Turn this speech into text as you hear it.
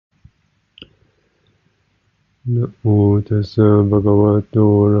Namo tassa bhagavato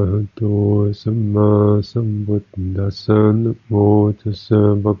arahato samma sambuddhassa. Namo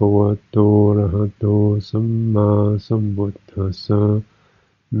tassa bhagavato arahato samma sambuddhassa.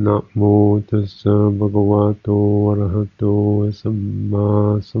 Namo tassa bhagavato arahato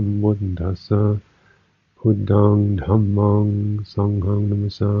samma sambuddhassa. Buddhang dhammang sanghang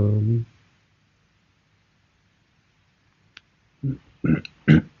namasami.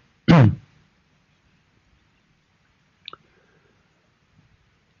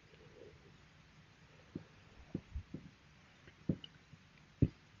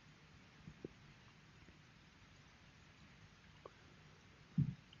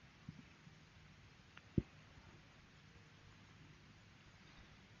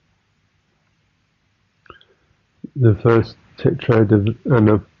 The first Tetrad of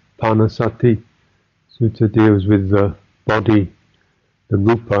Anapanasati Sutta deals with the body, the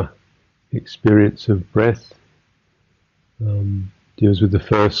rupa, experience of breath. Deals with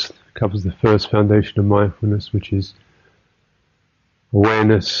covers the first foundation of mindfulness, which is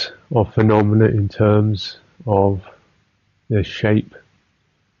awareness of phenomena in terms of their shape,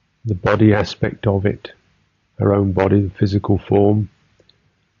 the body aspect of it, our own body, the physical form,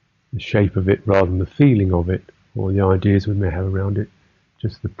 the shape of it rather than the feeling of it, or the ideas we may have around it,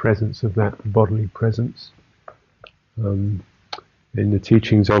 just the presence of that, the bodily presence. In the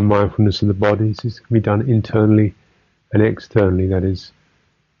teachings on mindfulness of the bodies, this can be done internally and externally, that is,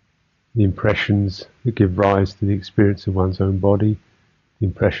 the impressions that give rise to the experience of one's own body, the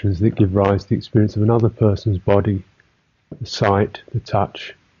impressions that give rise to the experience of another person's body, the sight, the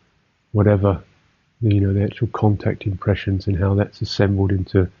touch, whatever, the actual contact impressions and how that's assembled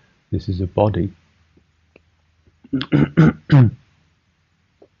into this is a body.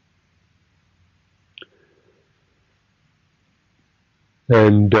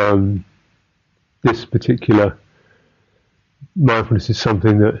 And this particular mindfulness is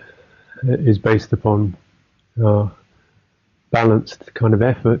something that is based upon balanced kind of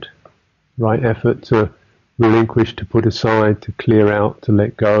effort, right effort to relinquish, to put aside, to clear out, to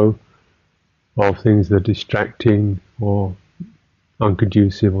let go of things that are distracting or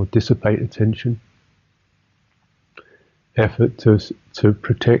unconducive or dissipate attention. Effort to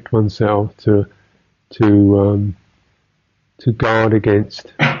protect oneself, to guard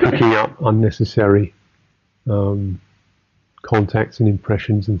against picking up unnecessary contacts and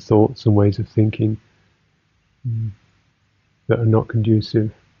impressions and thoughts and ways of thinking that are not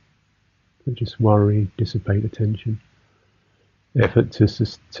conducive, that just worry, dissipate attention. Effort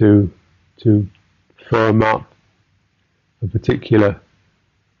to firm up a particular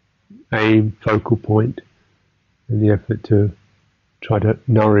aim, focal point, and the effort to try to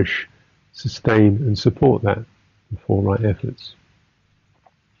nourish, sustain and support that, the four right efforts.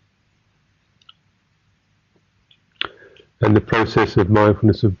 And the process of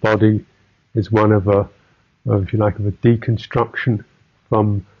mindfulness of body is one of a deconstruction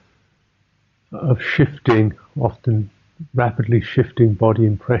of shifting, often rapidly shifting body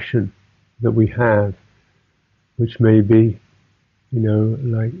impression that we have, which may be,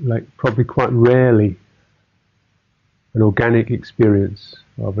 like probably quite rarely an organic experience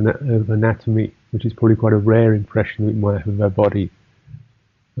of anatomy, which is probably quite a rare impression that we might have of our body.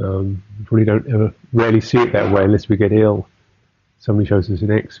 We probably rarely see it that way unless we get ill. Somebody shows us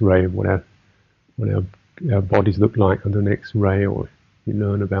an X-ray of what our bodies look like under an X-ray, or you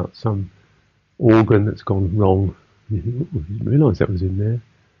learn about some organ that's gone wrong. You think, oh, I didn't realise that was in there.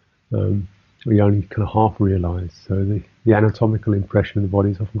 We only kind of half realise. So the anatomical impression of the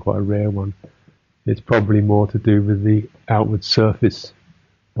body is often quite a rare one. It's probably more to do with the outward surface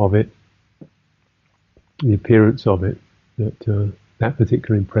of it, the appearance of it, that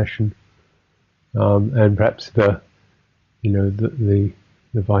particular impression, and perhaps the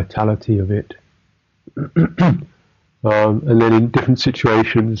vitality of it, and then in different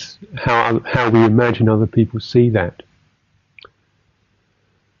situations, how we imagine other people see that,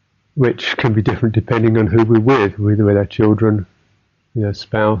 which can be different depending on who we're with, whether with our children, with our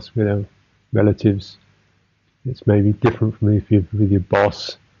spouse, with our relatives. It's maybe different from if you're with your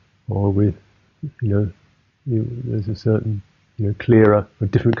boss, or with, there's a certain, clearer, a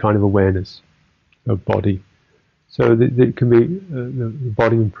different kind of awareness of body. So it can be, the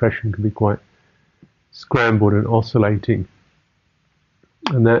body impression can be quite scrambled and oscillating.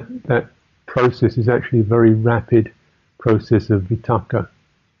 And that process is actually a very rapid process of vitakka.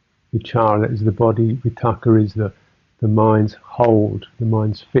 Vichara, that is the body. Vitakka is the mind's hold, the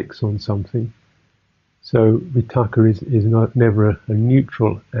mind's fix on something. So vitakka is never a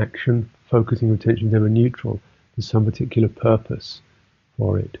neutral action. Focusing of attention is never neutral. There's some particular purpose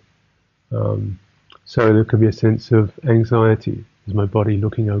for it. So there could be a sense of anxiety. Is my body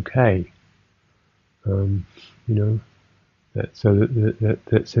looking okay? You know, that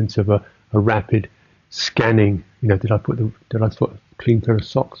sense of a rapid scanning. You know, did I put a clean pair of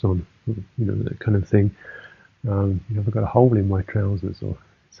socks on? You know, that kind of thing. Have I got a hole in my trousers, or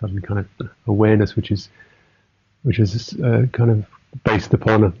sudden kind of awareness, which is kind of based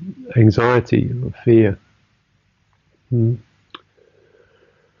upon anxiety or fear.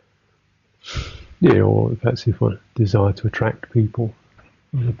 Yeah, or perhaps if I desire to attract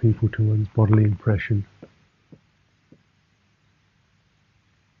other people to one's bodily impression.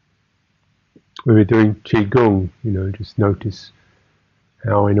 When we're doing qigong, just notice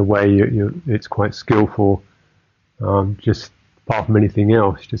how, in a way, it's quite skillful. Just apart from anything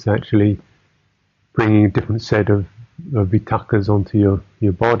else, just actually bringing a different set of vitakas onto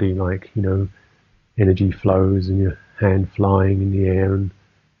your body, like energy flows and your hand flying in the air and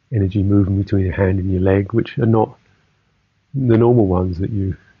energy moving between your hand and your leg, which are not the normal ones that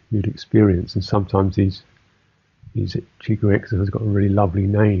you'd experience. And sometimes these qigong exercises have got really lovely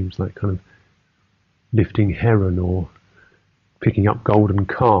names, like kind of lifting heron, or picking up golden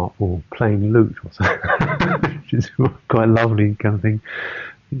carp, or playing lute, or something, which is quite lovely kind of thing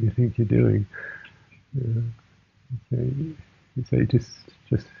that you think you're doing. So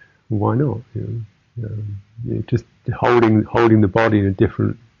just why not? Just holding the body in a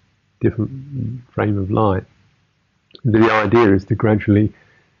different frame of light. The idea is to gradually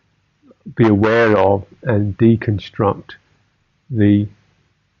be aware of and deconstruct the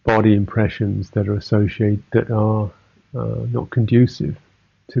body impressions that are associated, that are not conducive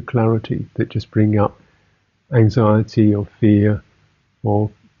to clarity, that just bring up anxiety or fear or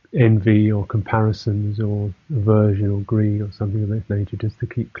envy or comparisons or aversion or greed or something of that nature, just to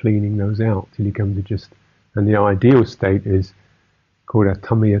keep cleaning those out till you come to just, and the ideal state is called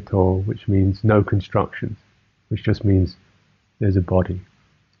atamiyato, which means no constructions, which just means there's a body.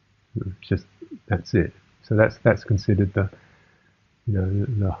 It's just, that's it. So that's considered the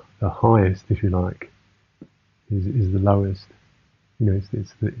highest, if you like, is the lowest.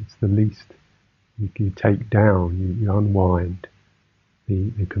 It's the least. You take down, you unwind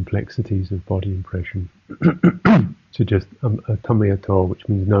the complexities of body impression to just a tamiyato, which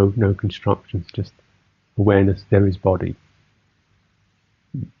means no constructions, just awareness. There is body.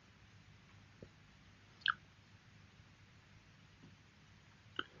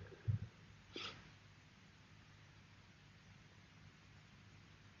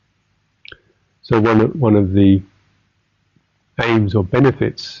 So one of the aims or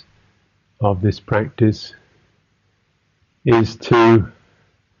benefits of this practice is to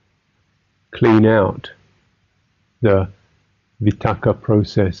clean out the vitaka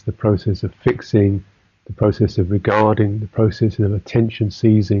process, the process of fixing, the process of regarding, the process of attention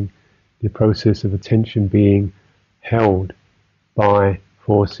seizing, the process of attention being held by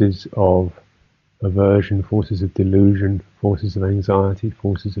forces of aversion, forces of delusion, forces of anxiety,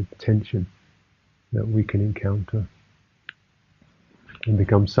 forces of tension that we can encounter and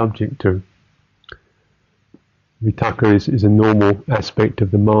become subject to. Vitaka is a normal aspect of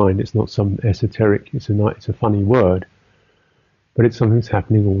the mind. It's not some esoteric, it's a funny word, but it's something that's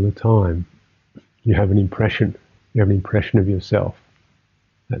happening all the time. You have an impression of yourself.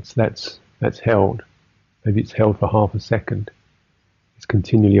 That's held. Maybe it's held for half a second. It's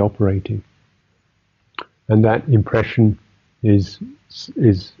continually operating. And that impression is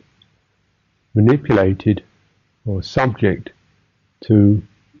manipulated or subject to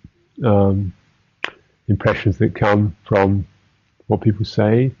impressions that come from what people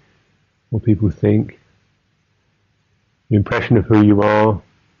say, what people think, the impression of who you are,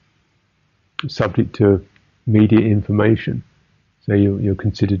 subject to media information. So you're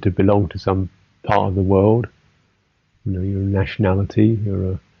considered to belong to some part of the world. You're a nationality.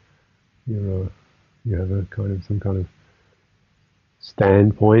 You have some kind of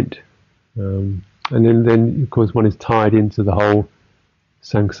standpoint, and then of course one is tied into the whole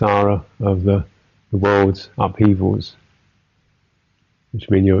samsara of the world's upheavals, which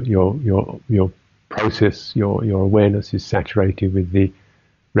mean your process, your awareness is saturated with the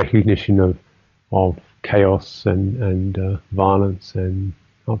recognition of chaos and violence and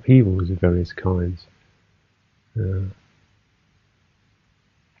upheavals of various kinds. And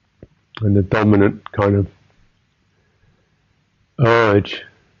the dominant kind of urge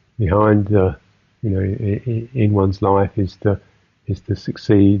behind in one's life is to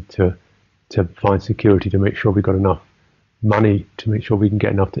succeed, to find security, to make sure we've got enough money, to make sure we can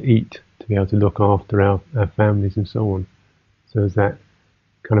get enough to eat, to be able to look after our families and so on. So as that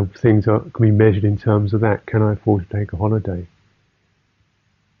kind of things can be measured in terms of that. Can I afford to take a holiday?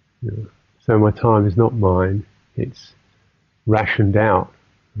 So my time is not mine, it's rationed out.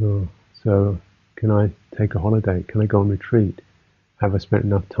 Oh, so can I take a holiday? Can I go on retreat? Have I spent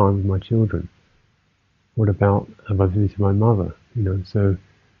enough time with my children? What about, have I visited my mother? So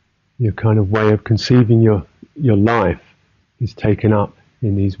your kind of way of conceiving your life is taken up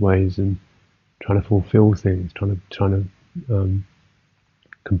in these ways, and trying to fulfill things, trying to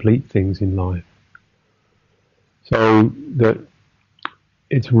complete things in life. So that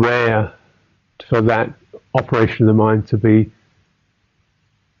it's rare for that operation of the mind to be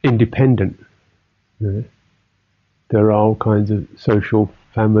independent. There are all kinds of social,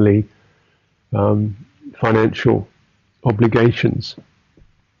 family, financial obligations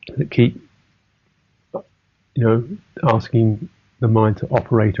that keep, asking the mind to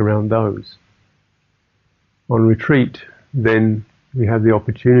operate around those. On retreat, then we have the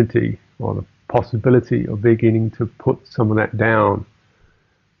opportunity or the possibility of beginning to put some of that down,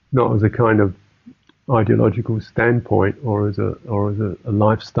 not as a kind of ideological standpoint or as a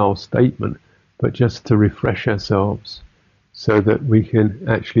lifestyle statement, but just to refresh ourselves so that we can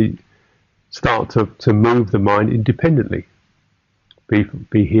actually start to move the mind independently.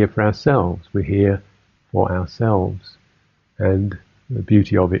 Be here for ourselves. We're here for ourselves. And the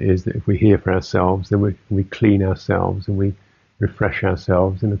beauty of it is that if we're here for ourselves, then we clean ourselves and we refresh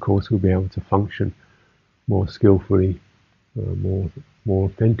ourselves, and of course we'll be able to function more skillfully, more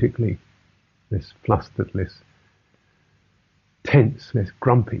authentically, less flustered, less tense, less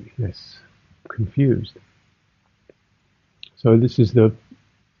grumpy, less confused. So this is the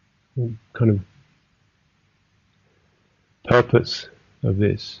kind of purpose of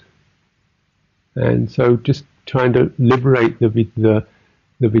this. And so just trying to liberate the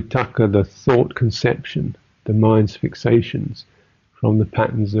vitaka, the thought conception, the mind's fixations, from the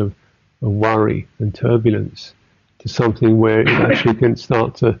patterns of worry and turbulence, to something where it actually can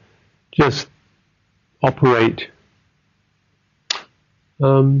start to just operate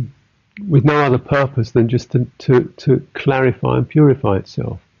with no other purpose than just to clarify and purify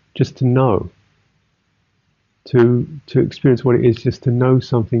itself, just to know, to experience what it is, just to know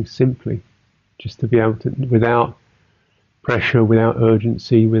something simply, just to be able to, without pressure, without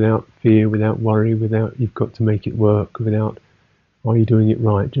urgency, without fear, without worry, without you've got to make it work, without are you doing it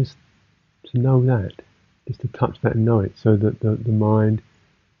right, just to know that, just to touch that and know it, so that the mind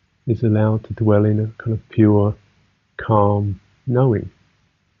is allowed to dwell in a kind of pure, calm knowing.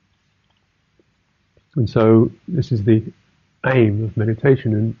 And so this is the aim of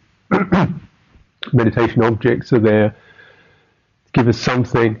meditation, and meditation objects are there to give us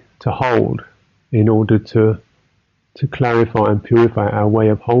something to hold in order to clarify and purify our way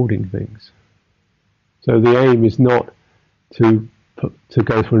of holding things. So the aim is not to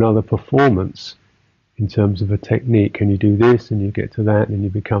go through another performance in terms of a technique, and you do this and you get to that and you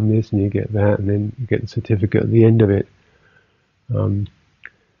become this and you get that and then you get the certificate at the end of it,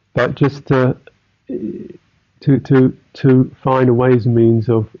 but just to find a ways and means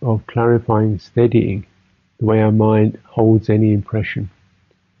of clarifying, steadying the way our mind holds any impression.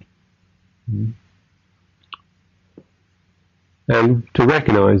 And to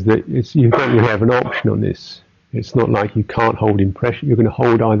recognize that you don't really have an option on this. It's not like you can't hold impression. You're going to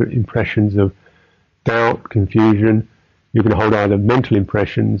hold either impressions of doubt, confusion. You're going to hold either mental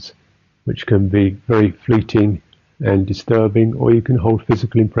impressions, which can be very fleeting and disturbing, or you can hold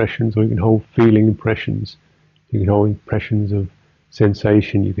physical impressions, or you can hold feeling impressions. You can hold impressions of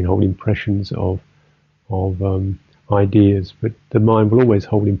sensation. You can hold impressions of ideas. But the mind will always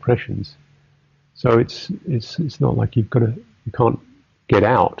hold impressions. So it's not like you can't get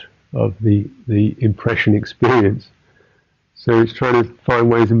out of the impression experience. So it's trying to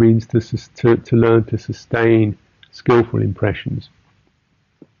find ways and means to learn to sustain skillful impressions.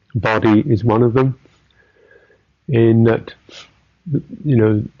 Body is one of them, in that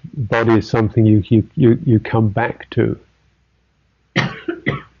body is something you come back to.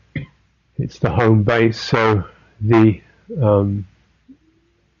 It's the home base. So the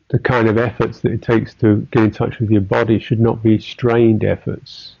kind of efforts that it takes to get in touch with your body should not be strained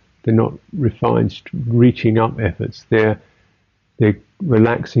efforts. They're not refined, reaching up efforts. They're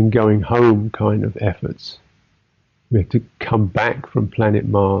relaxing, going home kind of efforts. We have to come back from planet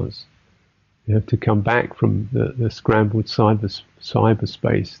Mars. We have to come back from the scrambled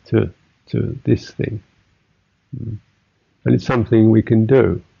cyberspace to this thing. And it's something we can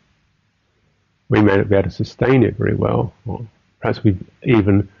do. We may not be able to sustain it very well, or perhaps we've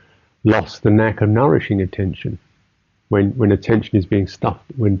even lost the knack of nourishing attention. When attention is being stuffed,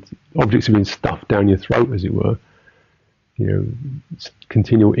 when objects are being stuffed down your throat, as it were,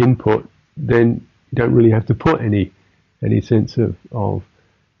 continual input, then you don't really have to put any sense of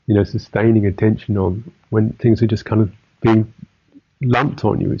sustaining attention on when things are just kind of being lumped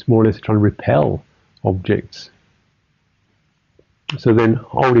on you. It's more or less trying to repel objects. So then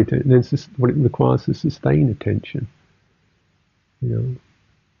holding it, then what it requires is sustain attention. To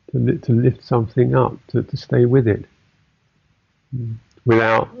lift something up, to stay with it,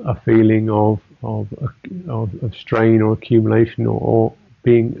 without a feeling of strain or accumulation or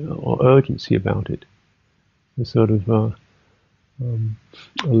urgency about it. A sort of a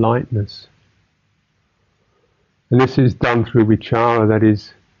lightness. And this is done through vichara, that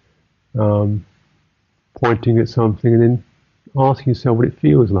is pointing at something and then asking yourself what it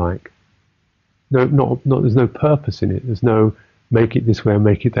feels like. There's no purpose in it. There's no make it this way or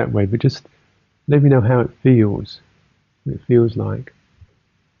make it that way, but just let me know how it feels, what it feels like.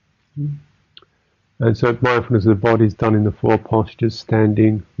 And so mindfulness of the body is done in the 4 postures: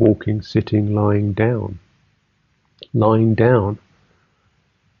 standing, walking, sitting, lying down. Lying down.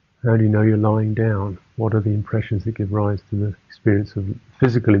 How do you know you're lying down? What are the impressions that give rise to the experience of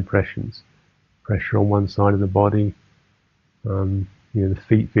physical impressions? Pressure on one side of the body. The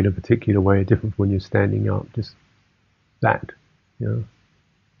feet feel a particular way, different from when you're standing up. Just that. You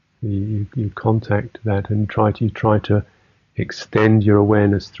contact that and try to extend your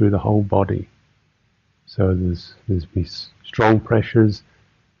awareness through the whole body. So there's be strong pressures,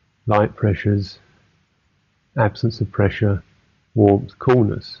 light pressures, absence of pressure, warmth,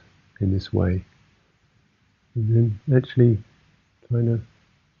 coolness in this way. And then actually trying to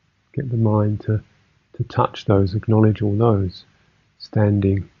get the mind to touch those, acknowledge all those.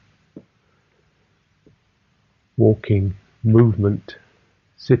 Standing, walking, movement,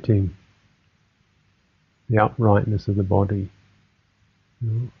 sitting, the uprightness of the body.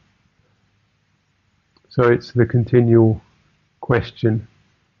 So it's the continual question,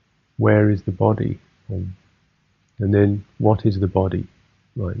 where is the body? And then, what is the body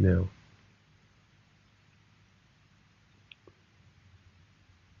right now?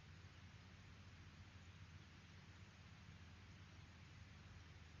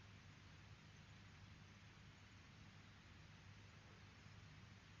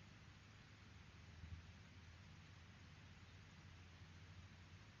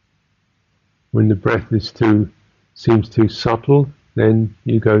 When the breath seems too subtle, then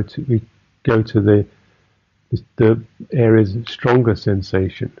we go to the areas of stronger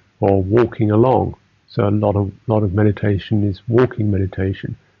sensation, or walking along. So a lot of meditation is walking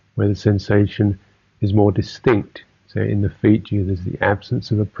meditation, where the sensation is more distinct. So in the feet, there's the absence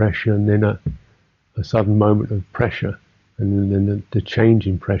of a pressure, and then a sudden moment of pressure, and then the change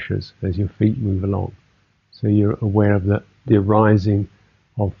in pressures as your feet move along. So you're aware of the arising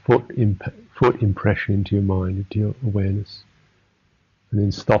of foot impression into your mind, into your awareness, and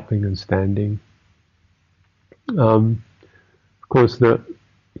then stopping and standing. Of course, the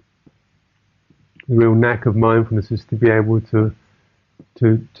real knack of mindfulness is to be able to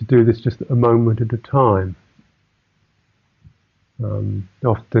do this just a moment at a time.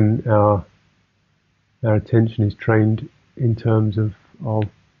 Often our attention is trained in terms of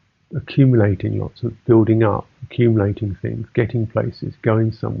accumulating lots, of building up, accumulating things, getting places,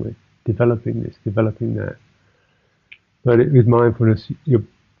 going somewhere, developing this, developing that. But with mindfulness, you're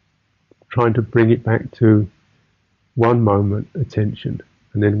trying to bring it back to one moment attention,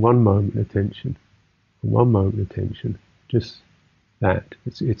 and then one moment attention, and one moment attention. Just that.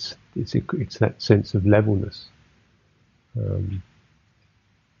 It's that sense of levelness.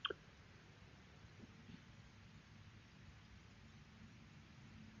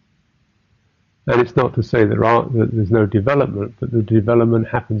 And it's not to say that there's no development, but the development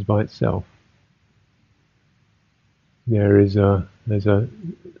happens by itself. Use the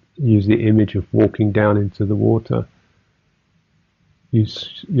image of walking down into the water.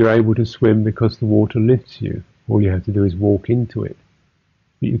 You're able to swim because the water lifts you. All you have to do is walk into it.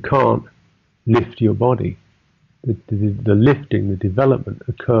 But you can't lift your body. The lifting, the development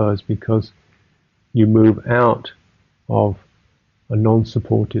occurs because you move out of a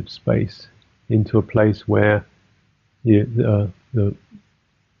non-supportive space into a place where the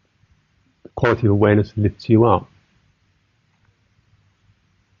quality of awareness lifts you up.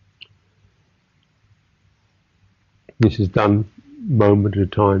 This is done moment at a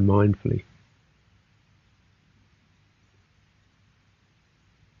time, mindfully.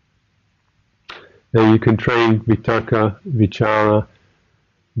 Now you can train vitakka, vichara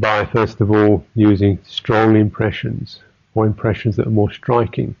by first of all using strong impressions, or impressions that are more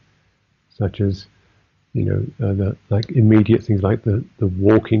striking, such as like immediate things like the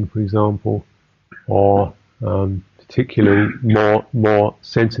walking, for example, or particularly more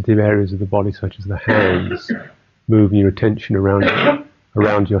sensitive areas of the body, such as the hands, moving your attention around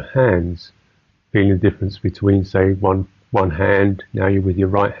around your hands, feeling the difference between, say, one hand, now you're with your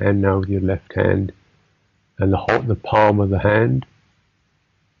right hand, now with your left hand, and the palm of the hand,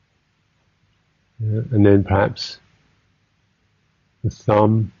 and then perhaps the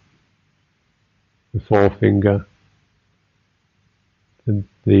thumb, the forefinger,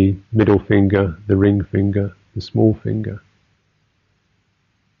 the middle finger, the ring finger, the small finger.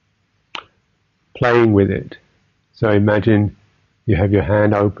 Playing with it. So imagine you have your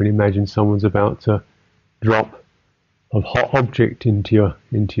hand open, imagine someone's about to drop a hot object into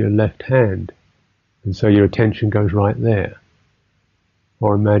your left hand, and so your attention goes right there.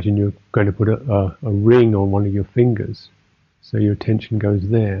 Or imagine you're going to put a ring on one of your fingers, so your attention goes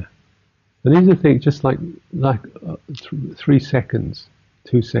there. And these are things just like 3 seconds,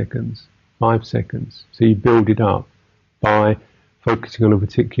 2 seconds, 5 seconds. So you build it up by focusing on a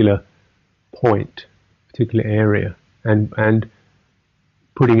particular point, particular area, and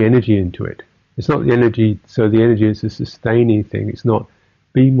putting energy into it. It's not the energy, so the energy is a sustaining thing. It's not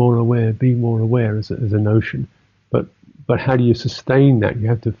be more aware as a notion. But how do you sustain that? You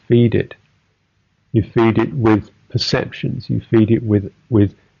have to feed it. You feed it with perceptions. You feed it with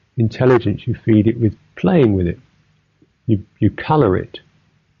intelligence. You feed it with playing with it. You colour it.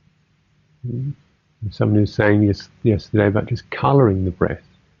 Someone was saying yesterday about just colouring the breath,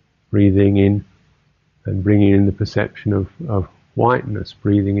 breathing in and bringing in the perception of whiteness,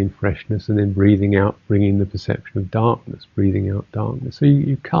 breathing in freshness, and then breathing out, bringing the perception of darkness, breathing out darkness. So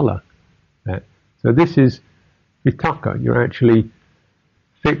you colour that. So this is vitaka. You're actually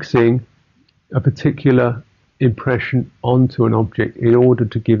fixing a particular impression onto an object in order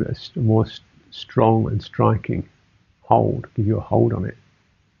to give it a more strong and striking hold, give you a hold on it.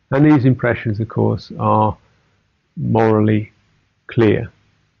 And these impressions, of course, are morally clear.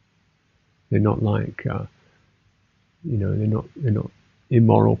 They're not like, they're not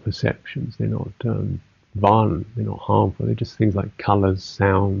immoral perceptions. They're not violent. They're not harmful. They're just things like colours,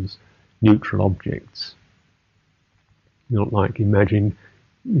 sounds, neutral objects. Not like imagine,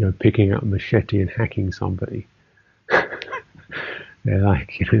 picking up a machete and hacking somebody. They're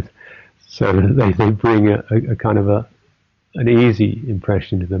like, so they bring a kind of an easy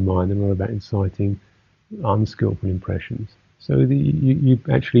impression to the mind. They're not about inciting unskillful impressions. So you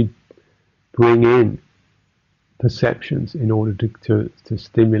actually bring in perceptions in order to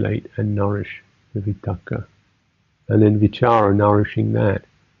stimulate and nourish the vitaka. And then vichara, nourishing that.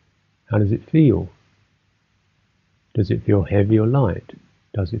 How does it feel? Does it feel heavy or light?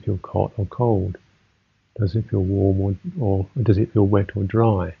 Does it feel hot or cold? Does it feel warm or does it feel wet or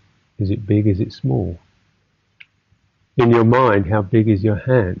dry? Is it big? Is it small? In your mind, how big is your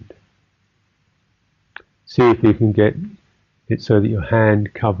hand? See if you can get it so that your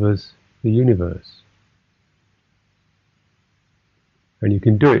hand covers the universe. And you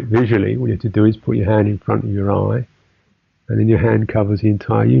can do it visually. All you have to do is put your hand in front of your eye, and then your hand covers the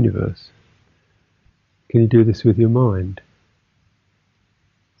entire universe. Can you do this with your mind?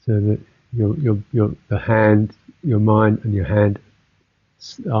 So that the hand, your mind and your hand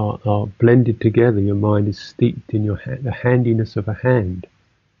are blended together. Your mind is steeped in the handiness of a hand.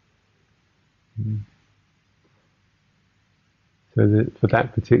 So that for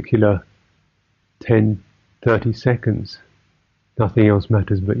that particular 10, 30 seconds, nothing else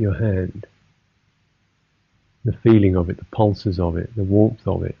matters but your hand. The feeling of it, the pulses of it, the warmth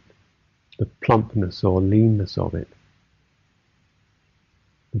of it, the plumpness or leanness of it,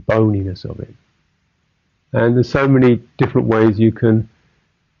 the boniness of it. And there's so many different ways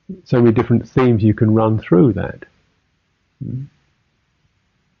so many different themes you can run through that. And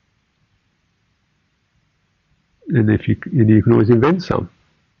you can always invent some.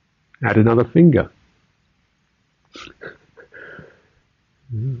 Add another finger.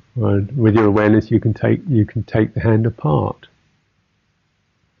 And with your awareness, you can take the hand apart.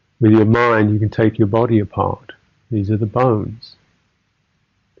 With your mind, you can take your body apart. These are the bones.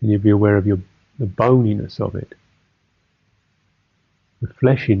 Can you be aware of the boniness of it, the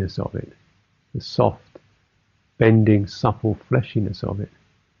fleshiness of it, the soft, bending, supple fleshiness of it?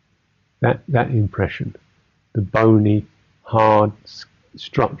 That impression, the bony, hard,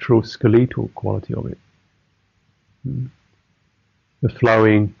 structural, skeletal quality of it. The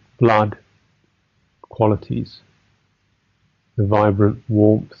flowing blood qualities, the vibrant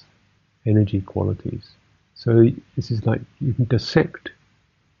warmth, energy qualities. So this is like you can dissect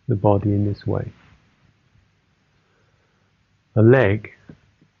the body in this way. A leg,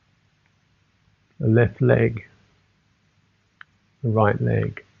 a left leg, a right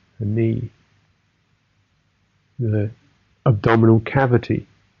leg, a knee, the abdominal cavity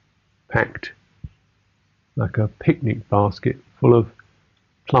packed like a picnic basket full of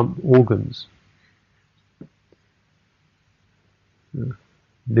plump organs,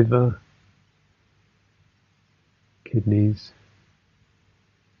 liver, kidneys,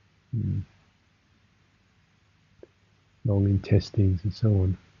 long intestines, and so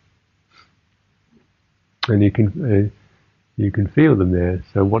on. And you can feel them there.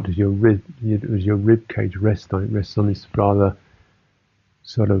 So what does your rib cage rest on? It rests on this rather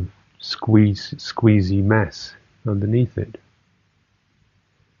sort of squeezy mass underneath it.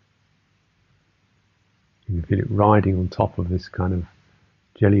 You can feel it riding on top of this kind of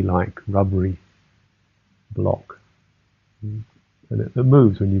jelly-like rubbery block, and it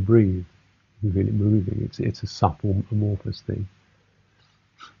moves when you breathe. You feel it moving. It's a supple, amorphous thing.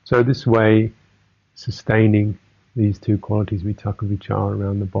 So this way, sustaining these two qualities, vitaka, vichara,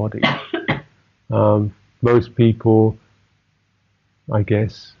 around the body. Most people, I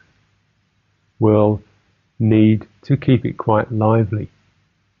guess, will need to keep it quite lively.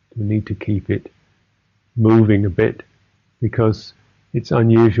 We need to keep it moving a bit, because it's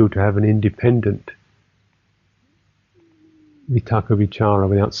unusual to have an independent vitaka, vichara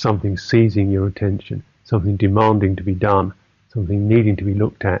without something seizing your attention, something demanding to be done, something needing to be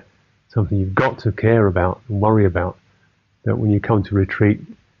looked at, something you've got to care about and worry about, that when you come to retreat,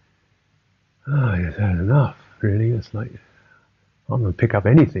 you've had enough, really. It's like, I'm going to pick up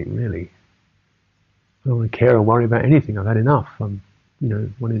anything, really. I don't want to care or worry about anything. I've had enough. One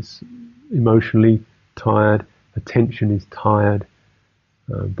is emotionally tired, attention is tired,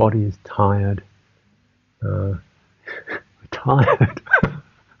 body is tired, tired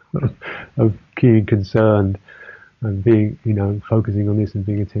of being concerned and being, focusing on this and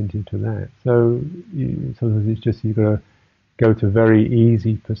being attentive to that. So sometimes it's just you've got to go to very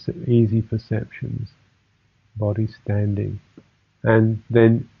easy perceptions, body standing, and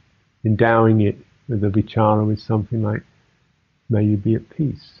then endowing it with the vichara with something like, may you be at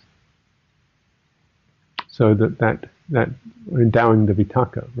peace. So that endowing the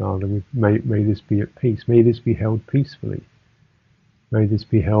vitaka rather with may this be at peace, may this be held peacefully, may this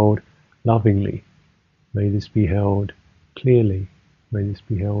be held lovingly, may this be held clearly, may this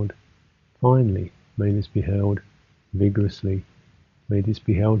be held finely, may this be held vigorously, may this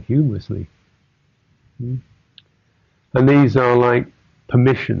be held humorously. And these are like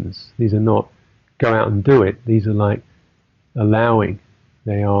permissions. These are not go out and do it. These are like allowing.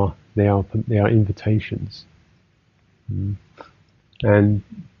 They are invitations. And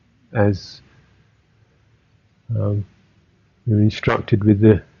as you're instructed with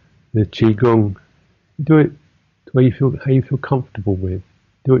the qigong, do it where how you feel comfortable with.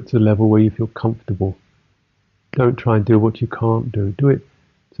 Do it to the level where you feel comfortable. Don't try and do what you can't do. Do it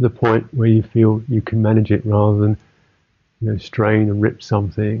to the point where you feel you can manage it, rather than strain and rip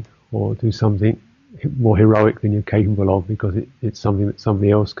something or do something more heroic than you're capable of because it's something that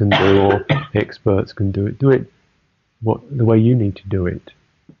somebody else can do or experts can do it. Do it the way you need to do it.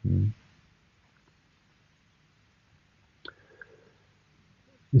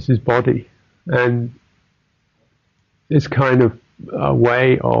 This is body, and it's kind of a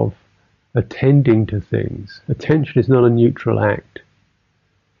way of attending to things. Attention is not a neutral act.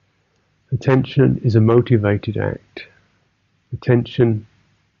 Attention is a motivated act. Attention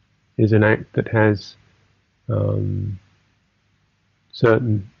is an act that has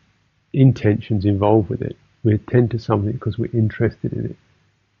certain intentions involved with it. We attend to something because we're interested in it.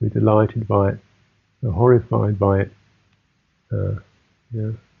 We're delighted by it. We're horrified by it.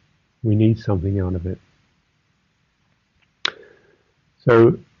 We need something out of it.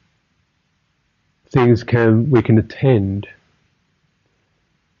 So we can attend,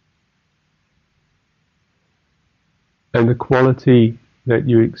 and the quality that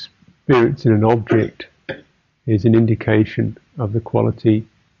you experience in an object is an indication of the quality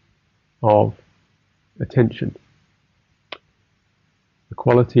of attention. The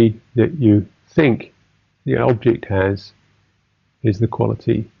quality that you think the object has is the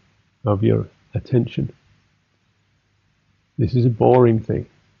quality of your attention. This is a boring thing.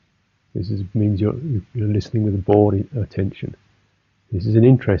 This means you're listening with a bored attention. This is an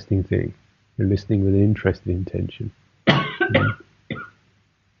interesting thing. You're listening with an interested intention.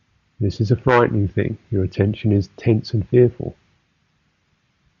 This is a frightening thing. Your attention is tense and fearful.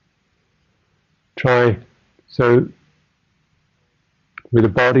 So with a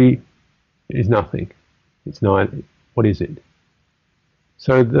body, it is nothing. It's neither. What is it?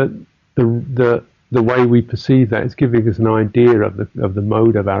 So the way we perceive that is giving us an idea of the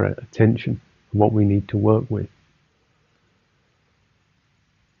mode of our attention and what we need to work with.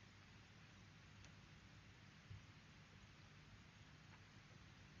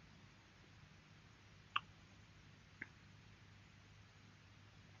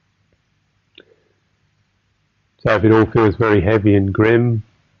 So if it all feels very heavy and grim,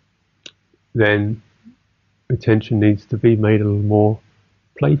 then attention needs to be made a little more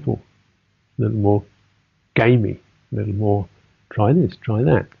playful, a little more gamey, a little more try this, try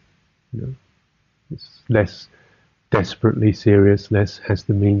that. You know, it's less desperately serious, less has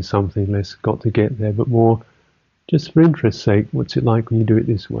to mean something, less got to get there, but more just for interest's sake. What's it like when you do it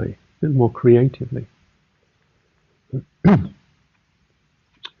this way? A bit more creatively.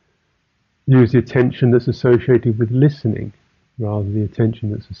 Use the attention that's associated with listening rather than the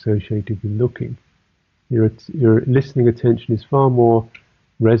attention that's associated with looking. Your listening attention is far more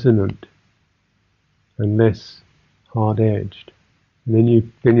resonant and less hard-edged. And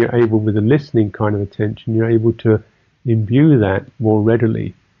then you're able, with a listening kind of attention, you're able to imbue that more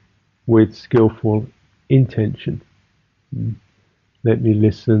readily with skillful intention. Let me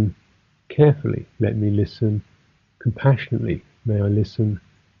listen carefully. Let me listen compassionately. May I listen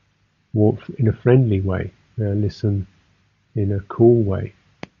in a friendly way. May I listen in a cool way.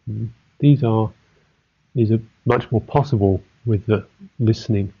 These are much more possible with the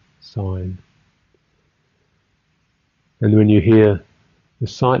listening sign. And when you hear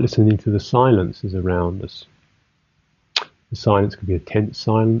listening to the silences around us, the silence can be a tense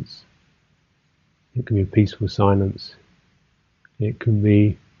silence, it can be a peaceful silence, it can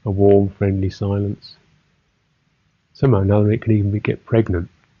be a warm, friendly silence. Somehow or another it can even get pregnant.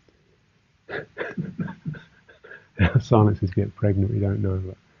 How silences get pregnant, we don't know,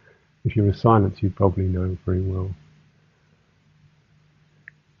 but if you're a silence, you probably know very well.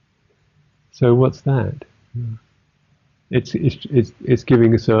 So what's that? It's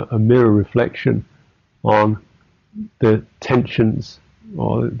giving us a mirror reflection on the tensions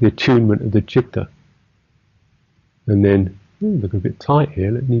or the attunement of the citta. And then, look a bit tight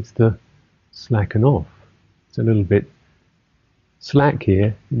here, it needs to slacken off. It's a little bit slack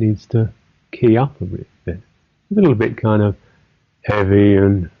here, it needs to key up a bit. A little bit kind of heavy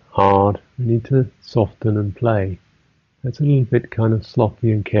and hard, we need to soften and play. That's a little bit kind of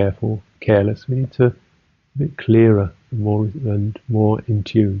sloppy and careless, we need to a bit clearer and more in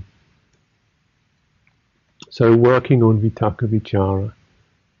tune. So working on vitakka vichara,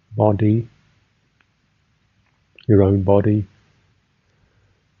 body, your own body,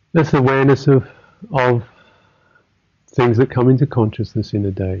 that's awareness of things that come into consciousness in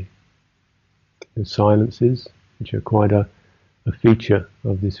a day. The silences, which are quite a feature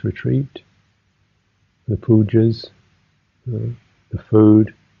of this retreat, the pujas, the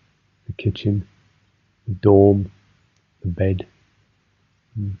food, the kitchen, the dorm, the bed.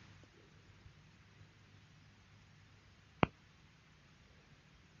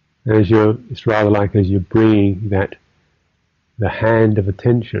 It's rather like as you're bringing the hand of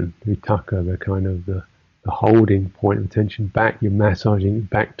attention, vitakka, the kind of the holding point of attention back, you're massaging it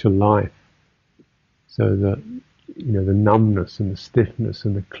back to life. So that the numbness and the stiffness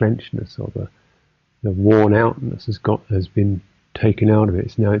and the clenchedness or the worn outness has been taken out of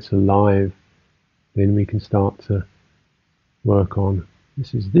it. Now it's alive. Then we can start to work on,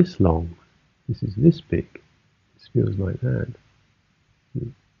 this is this long, this is this big, this feels like that.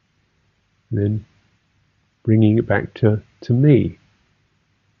 And then bringing it back to me,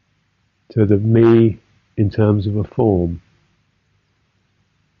 to the me in terms of a form,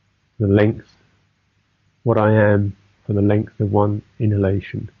 the length, what I am for the length of one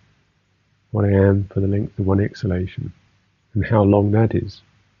inhalation, what I am for the length of one exhalation, and how long that is.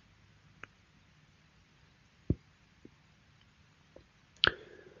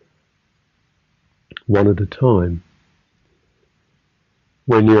 One at a time.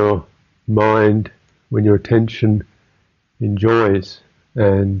 When your mind, when your attention enjoys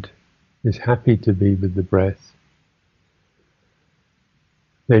and is happy to be with the breath,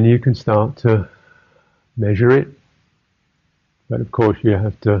 then you can start to measure it. But of course there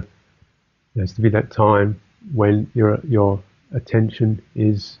has to be that time when your attention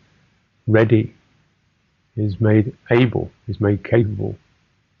is ready, is made able, is made capable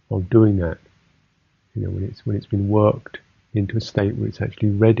of doing that. When it's been worked into a state where it's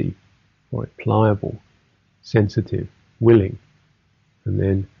actually ready for it, pliable, sensitive, willing. And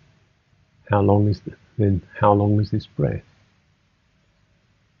then how long is this breath?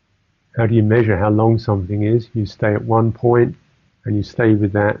 How do you measure how long something is? You stay at one point and you stay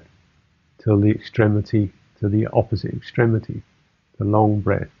with that till the extremity, to the opposite extremity, the long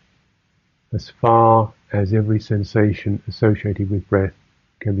breath. As far as every sensation associated with breath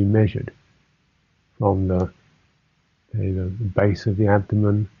can be measured, from the base of the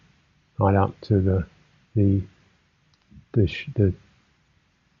abdomen right up to the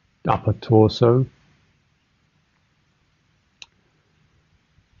upper torso.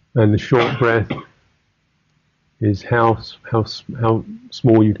 And the short breath is how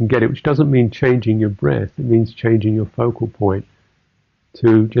small you can get it, which doesn't mean changing your breath. It means changing your focal point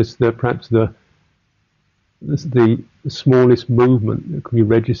to just perhaps the smallest movement that can be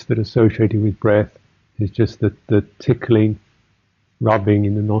registered associated with breath is just the tickling, rubbing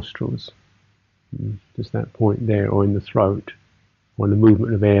in the nostrils, just that point there, or in the throat, or the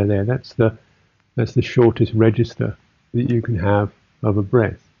movement of air there. That's the shortest register that you can have of a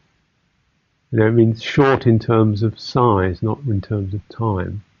breath. I mean short in terms of size, not in terms of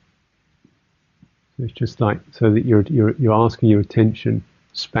time. So it's just like so that you're asking your attention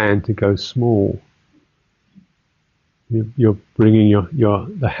span to go small. You're bringing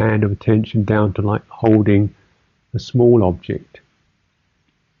the hand of attention down to like holding a small object,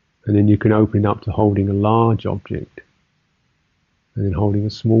 and then you can open up to holding a large object, and then holding a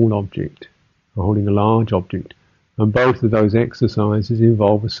small object, or holding a large object. And both of those exercises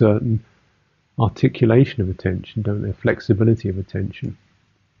involve a certain articulation of attention, don't they? Flexibility of attention.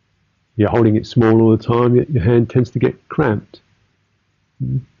 You're holding it small all the time, your hand tends to get cramped.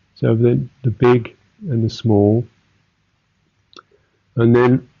 So then the big and the small. And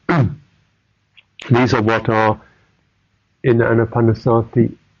then these are what are in the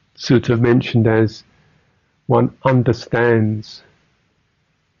Anapanasati Sutta mentioned as one understands,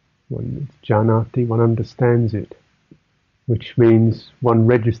 one janati, one understands it, which means one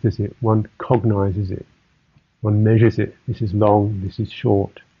registers it, one cognizes it, one measures it. This is long, this is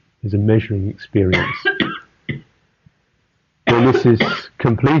short. There's a measuring experience. When this is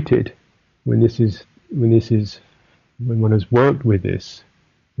completed, when one has worked with this,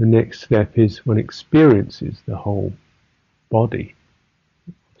 the next step is one experiences the whole body,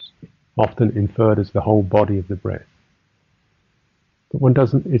 often inferred as the whole body of the breath. But one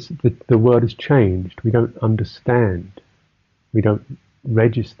doesn't, the word has changed. We don't understand. We don't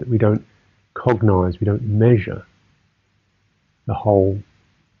register, we don't cognize, we don't measure the whole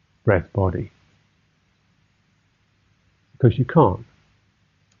breath body. Because you can't.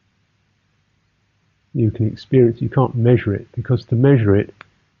 You can experience, you can't measure it, because to measure it,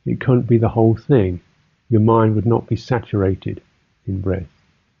 it can't be the whole thing. Your mind would not be saturated in breath.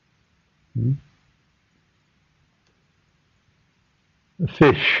 A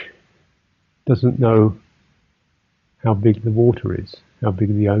fish doesn't know how big the water is, how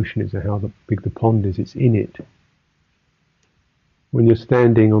big the ocean is, or how big the pond is. It's in it. When you're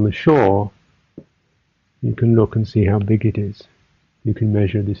standing on the shore, you can look and see how big it is. You can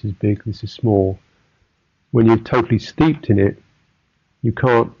measure, this is big, this is small. When you're totally steeped in it, you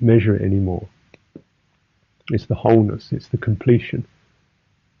can't measure it anymore. It's the wholeness, it's the completion.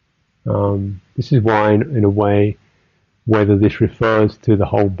 This is why, in a way, whether this refers to the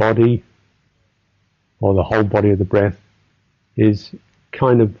whole body or the whole body of the breath is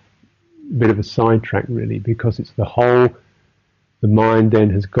kind of a bit of a sidetrack, really, because it's the whole. The mind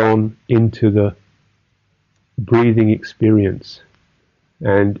then has gone into the breathing experience,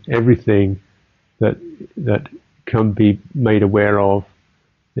 and everything that can be made aware of,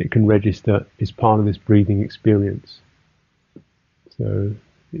 it can register, is part of this breathing experience. So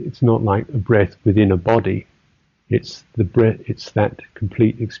it's not like a breath within a body. It's the breath. It's that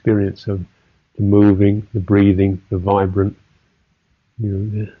complete experience of the moving, the breathing, the vibrant.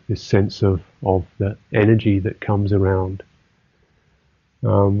 This sense of the energy that comes around.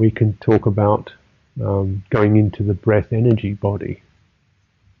 We can talk about going into the breath energy body.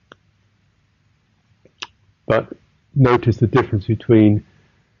 But notice the difference between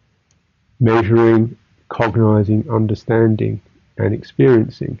measuring, cognizing, understanding, and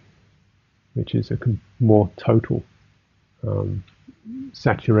experiencing, which is a more total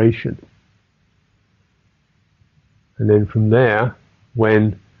saturation. And then from there,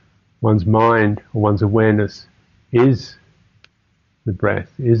 when one's mind or one's awareness is the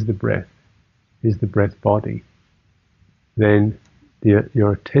breath, is the breath body, then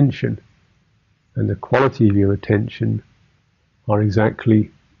your attention and the quality of your attention are exactly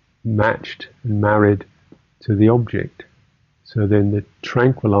matched and married to the object. So then the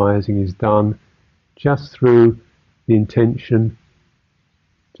tranquilizing is done just through the intention,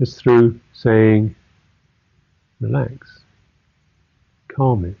 just through saying, relax,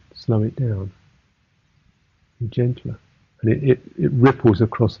 calm it, slow it down, be gentler. And it ripples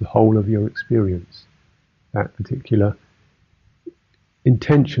across the whole of your experience. That particular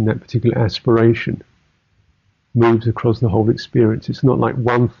intention, that particular aspiration moves across the whole experience. It's not like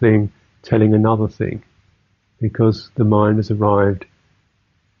one thing telling another thing, because the mind has arrived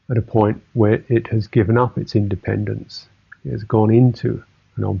at a point where it has given up its independence. It has gone into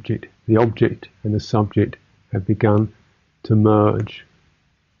an object. The object and the subject have begun to merge.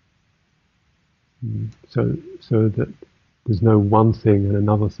 So that there's no one thing and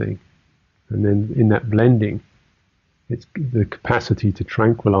another thing. And then in that blending, it's the capacity to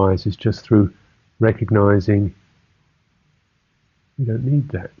tranquilize is just through recognizing you don't need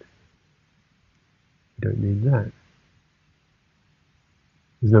that. You don't need that.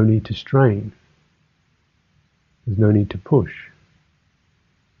 There's no need to strain. There's no need to push.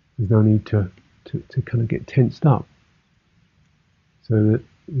 There's no need to kind of get tensed up. So that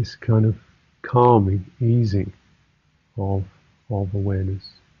this kind of calming, easing of awareness.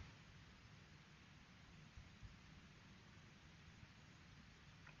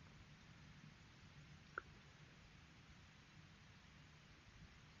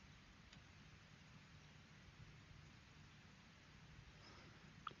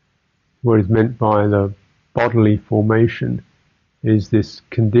 What is meant by the bodily formation is this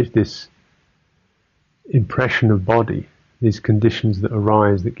impression of body, these conditions that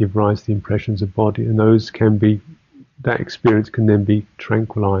arise that give rise to the impressions of body, and that experience can then be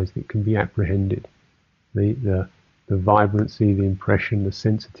tranquilized, it can be apprehended. The vibrancy, the impression, the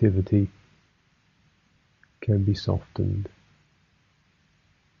sensitivity can be softened.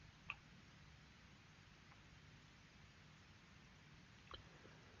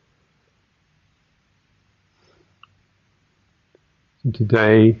 So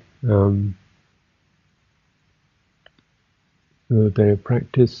today, the day of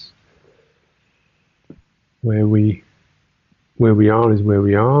practice, where we are is where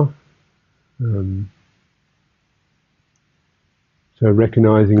we are. So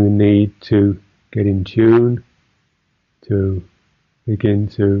recognizing the need to get in tune, to begin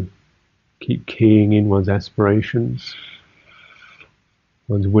to keep keying in one's aspirations,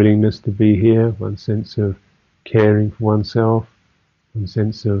 one's willingness to be here, one's sense of caring for oneself, one's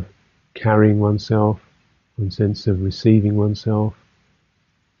sense of carrying oneself, one's sense of receiving oneself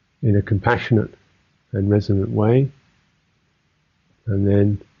in a compassionate and resonant way, and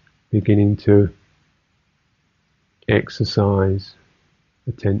then beginning to exercise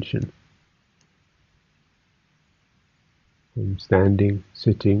attention on standing,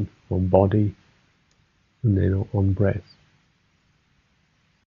 sitting, on body, and then on breath.